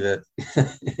 actually, that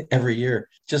every year.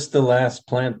 Just the last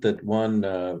plant that won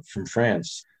from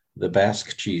France, the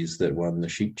Basque cheese that won, the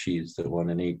sheep cheese that won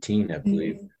in 2018, I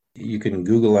believe. Mm-hmm. You can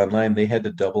Google online. They had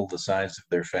to double the size of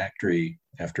their factory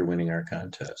after winning our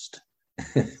contest.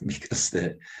 Because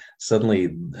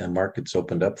suddenly markets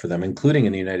opened up for them, including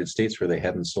in the United States where they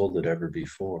hadn't sold it ever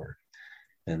before.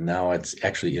 And now it's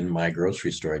actually in my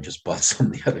grocery store. I just bought some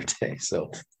the other day.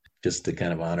 So just to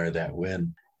kind of honor that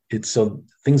win. It's so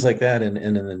things like that. And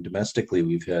then domestically,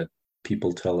 we've had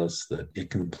people tell us that it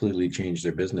completely changed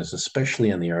their business,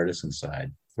 especially on the artisan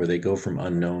side, where they go from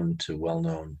unknown to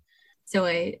well-known. So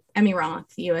Emmy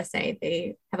Roth, USA,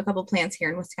 they have a couple plants here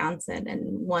in Wisconsin,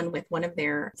 and one with one of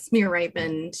their smear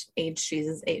ripened aged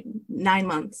cheeses, 9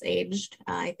 months aged,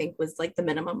 I think was like the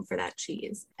minimum for that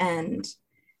cheese. And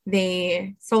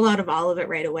they sold out of all of it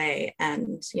right away,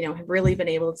 and, have really been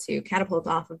able to catapult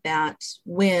off of that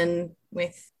win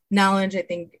with knowledge, I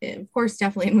think, of course,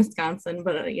 definitely in Wisconsin,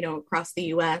 but, across the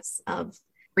US, of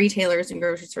retailers and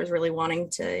grocery stores really wanting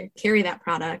to carry that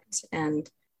product. And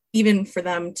even for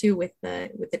them too, with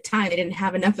the time, they didn't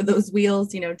have enough of those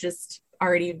wheels, just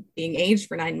already being aged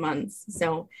for 9 months.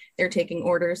 So they're taking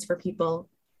orders for people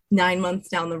 9 months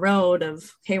down the road of,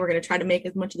 okay, we're going to try to make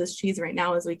as much of this cheese right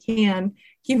now as we can,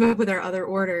 keep up with our other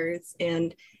orders,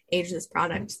 and age this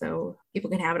product so people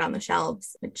can have it on the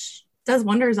shelves, which does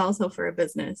wonders also for a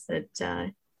business.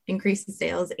 That increases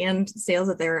sales and sales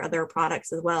of their other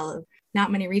products as well.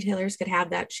 Not many retailers could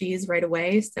have that cheese right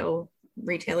away, so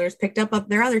retailers picked up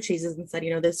their other cheeses and said,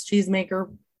 this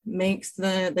cheesemaker makes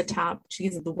the top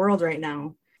cheese of the world right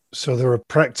now. So there are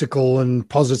practical and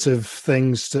positive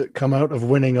things that come out of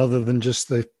winning other than just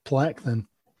the plaque then?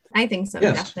 I think so,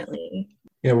 yes. Definitely.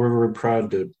 Yeah, we're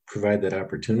proud to provide that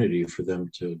opportunity for them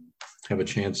to have a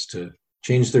chance to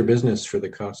change their business for the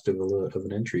cost of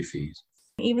an entry fee.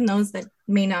 Even those that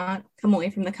may not come away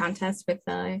from the contest with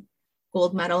a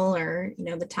gold medal or,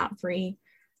 the top 3,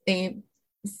 they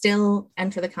still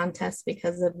enter the contest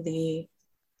because of the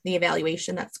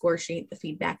evaluation, that score sheet, the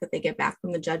feedback that they get back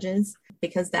from the judges,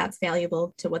 because that's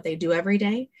valuable to what they do every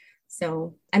day.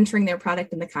 So entering their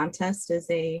product in the contest is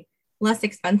a less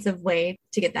expensive way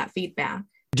to get that feedback.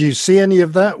 Do you see any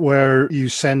of that where you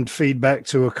send feedback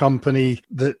to a company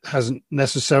that hasn't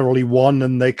necessarily won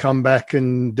and they come back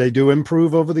and they do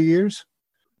improve over the years?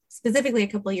 Specifically, a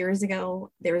couple of years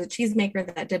ago, there was a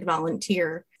cheesemaker that did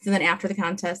volunteer. So then after the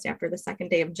contest, after the second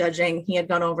day of judging, he had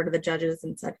gone over to the judges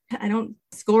and said, I don't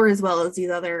score as well as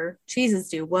these other cheeses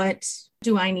do. What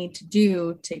do I need to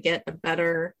do to get a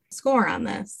better score on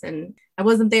this? And I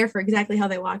wasn't there for exactly how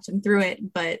they walked him through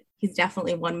it, but he's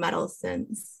definitely won medals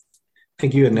since. I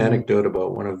think you had an anecdote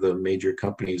about one of the major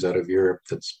companies out of Europe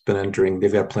that's been entering.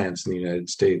 They've got plants in the United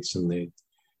States, and they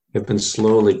have been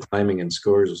slowly climbing in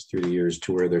scores through the years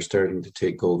to where they're starting to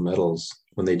take gold medals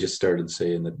when they just started,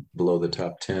 say, below the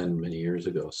top 10 many years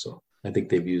ago. So I think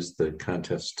they've used the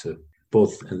contest to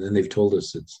both, and then they've told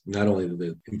us it's not only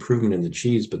the improvement in the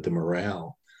cheese, but the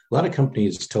morale. A lot of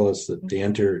companies tell us that they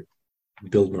enter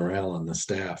build morale on the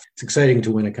staff. It's exciting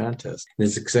to win a contest, and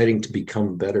it's exciting to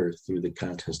become better through the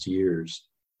contest years.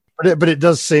 But it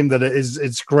does seem that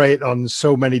it's great on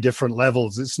so many different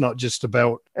levels. It's not just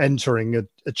about entering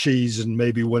a cheese and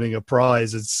maybe winning a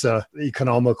prize. It's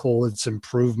economical, it's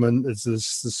improvement. There's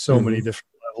so many different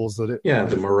levels that it. Yeah,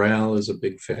 the morale is a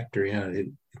big factor. Yeah,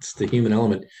 it's the human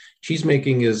element. Cheese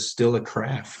making is still a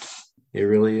craft. It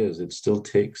really is. It still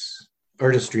takes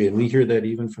artistry, and we hear that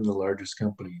even from the largest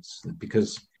companies,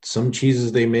 because some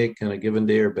cheeses they make on a given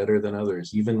day are better than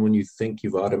others, even when you think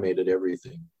you've automated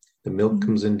everything. The milk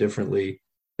comes in differently,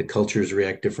 the cultures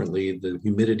react differently, the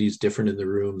humidity is different in the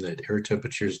room, the air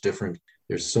temperature is different.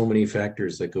 There's so many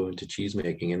factors that go into cheese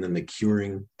making, and then the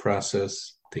curing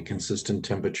process, the consistent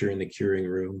temperature in the curing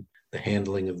room, the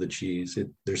handling of the cheese.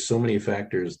 There's so many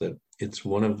factors that it's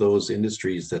one of those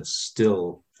industries that's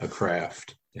still a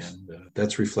craft. And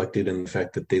that's reflected in the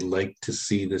fact that they like to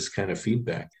see this kind of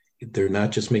feedback. They're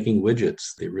not just making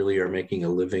widgets. They really are making a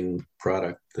living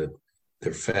product that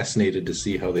they're fascinated to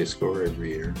see how they score every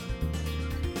year.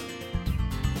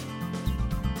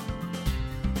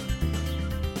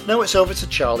 Now it's over to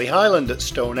Charlie Hyland at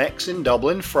StoneX in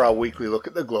Dublin for our weekly look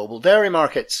at the global dairy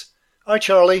markets. Hi,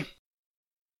 Charlie.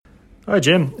 Hi,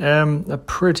 Jim. A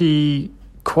pretty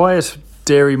quiet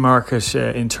dairy market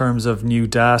in terms of new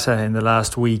data in the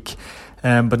last week.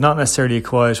 But not necessarily a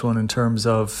quiet one in terms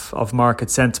of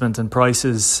market sentiment and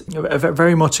prices.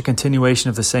 Very much a continuation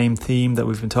of the same theme that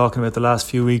we've been talking about the last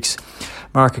few weeks.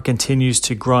 Market continues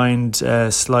to grind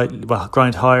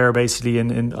higher basically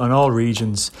in all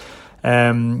regions.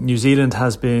 New Zealand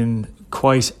has been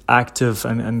quite active,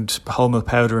 and whole milk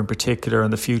powder in particular,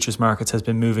 and the futures markets has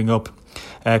been moving up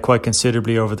quite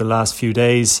considerably over the last few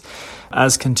days,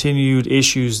 as continued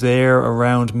issues there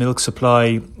around milk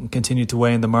supply continue to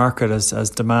weigh in the market as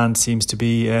demand seems to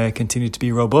be continue to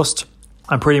be robust.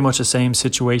 And pretty much the same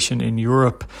situation in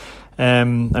Europe.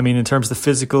 In terms of the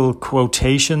physical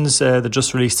quotations, they're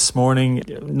just released this morning.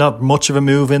 Not much of a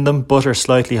move in them. Butter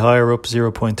slightly higher, up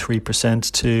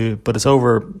 0.3% but it's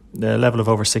over a level of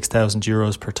over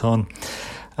 €6,000 per tonne.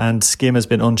 And skim has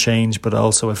been unchanged, but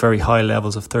also at very high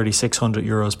levels of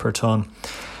 €3,600 per tonne.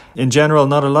 In general,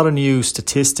 not a lot of new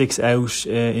statistics out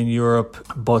in Europe,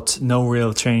 but no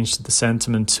real change to the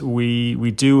sentiment.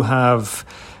 We do have,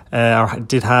 or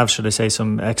did have, should I say,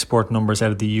 some export numbers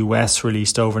out of the US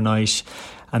released overnight,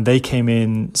 and they came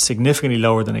in significantly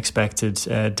lower than expected,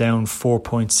 down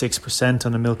 4.6%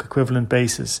 on a milk equivalent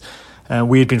basis.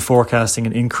 We had been forecasting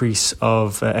an increase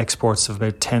of exports of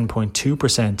about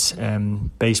 10.2%,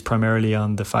 based primarily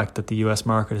on the fact that the US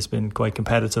market has been quite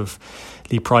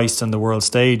competitively priced on the world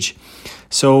stage.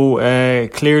 So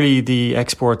clearly the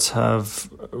exports have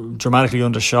dramatically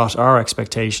undershot our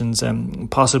expectations.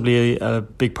 Possibly a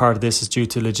big part of this is due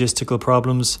to logistical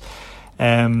problems.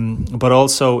 But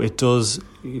also it does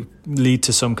lead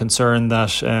to some concern that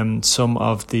some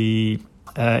of the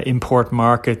import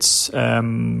markets,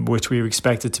 which we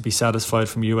expected to be satisfied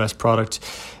from US product,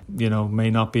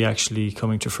 may not be actually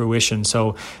coming to fruition.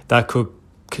 So that could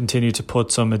continue to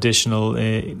put some additional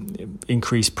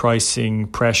increased pricing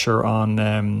pressure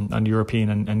on European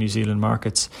and New Zealand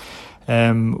markets.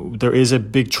 There is a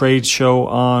big trade show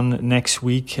on next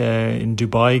week in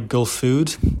Dubai, Gulf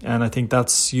Food, and I think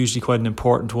that's usually quite an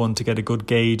important one to get a good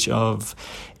gauge of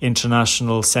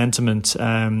international sentiment.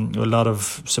 A lot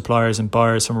of suppliers and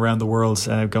buyers from around the world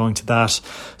going to that,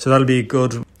 so that'll be a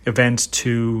good event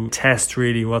to test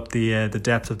really what the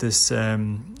depth of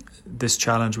this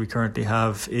challenge we currently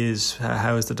have is.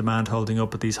 How is the demand holding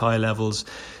up at these high levels?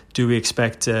 Do we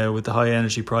expect, with the high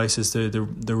energy prices,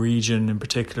 the region, in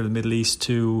particular the Middle East,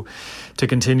 to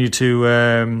continue to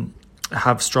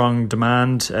have strong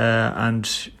demand? And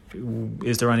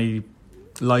is there any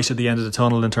light at the end of the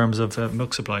tunnel in terms of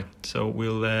milk supply? So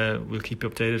we'll keep you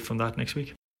updated from that next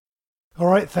week. All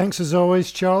right, thanks as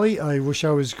always, Charlie. I wish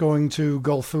I was going to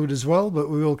Gulf Food as well, but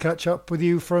we will catch up with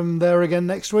you from there again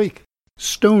next week.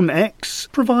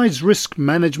 StoneX provides risk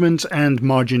management and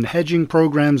margin hedging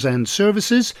programs and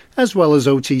services, as well as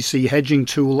OTC hedging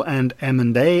tool and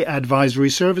M&A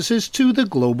advisory services to the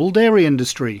global dairy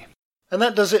industry. And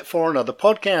that does it for another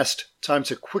podcast. Time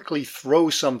to quickly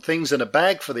throw some things in a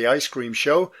bag for the ice cream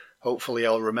show. Hopefully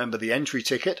I'll remember the entry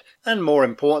ticket, and more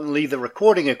importantly the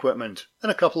recording equipment,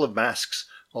 and a couple of masks,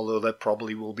 although there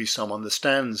probably will be some on the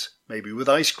stands, maybe with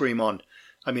ice cream on.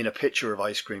 I mean a picture of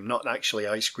ice cream, not actually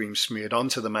ice cream smeared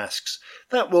onto the masks.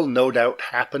 That will no doubt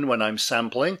happen when I'm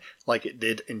sampling, like it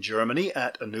did in Germany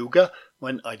at Anuga,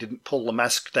 when I didn't pull the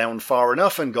mask down far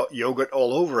enough and got yogurt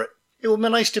all over it. It will be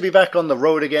nice to be back on the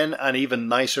road again, and even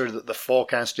nicer that the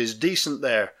forecast is decent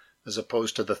there, as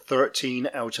opposed to the 13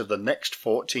 out of the next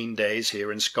 14 days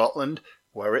here in Scotland,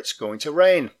 where it's going to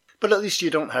rain. But at least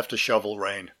you don't have to shovel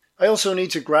rain. I also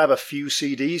need to grab a few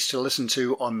CDs to listen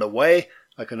to on the way.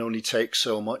 I can only take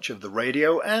so much of the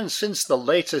radio, and since the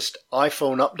latest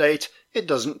iPhone update, it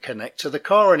doesn't connect to the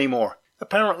car anymore.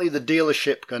 Apparently the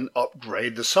dealership can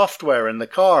upgrade the software in the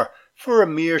car for a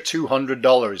mere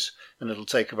 $200, and it'll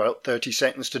take about 30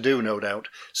 seconds to do, no doubt.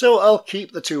 So I'll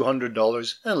keep the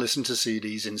 $200 and listen to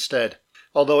CDs instead,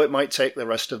 although it might take the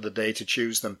rest of the day to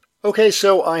choose them. Okay,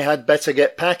 so I had better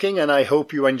get packing, and I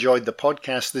hope you enjoyed the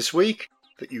podcast this week.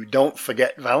 That you don't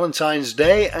forget Valentine's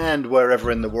Day, and wherever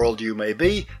in the world you may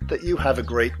be, that you have a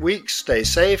great week, stay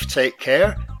safe, take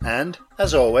care, and,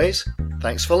 as always,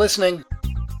 thanks for listening.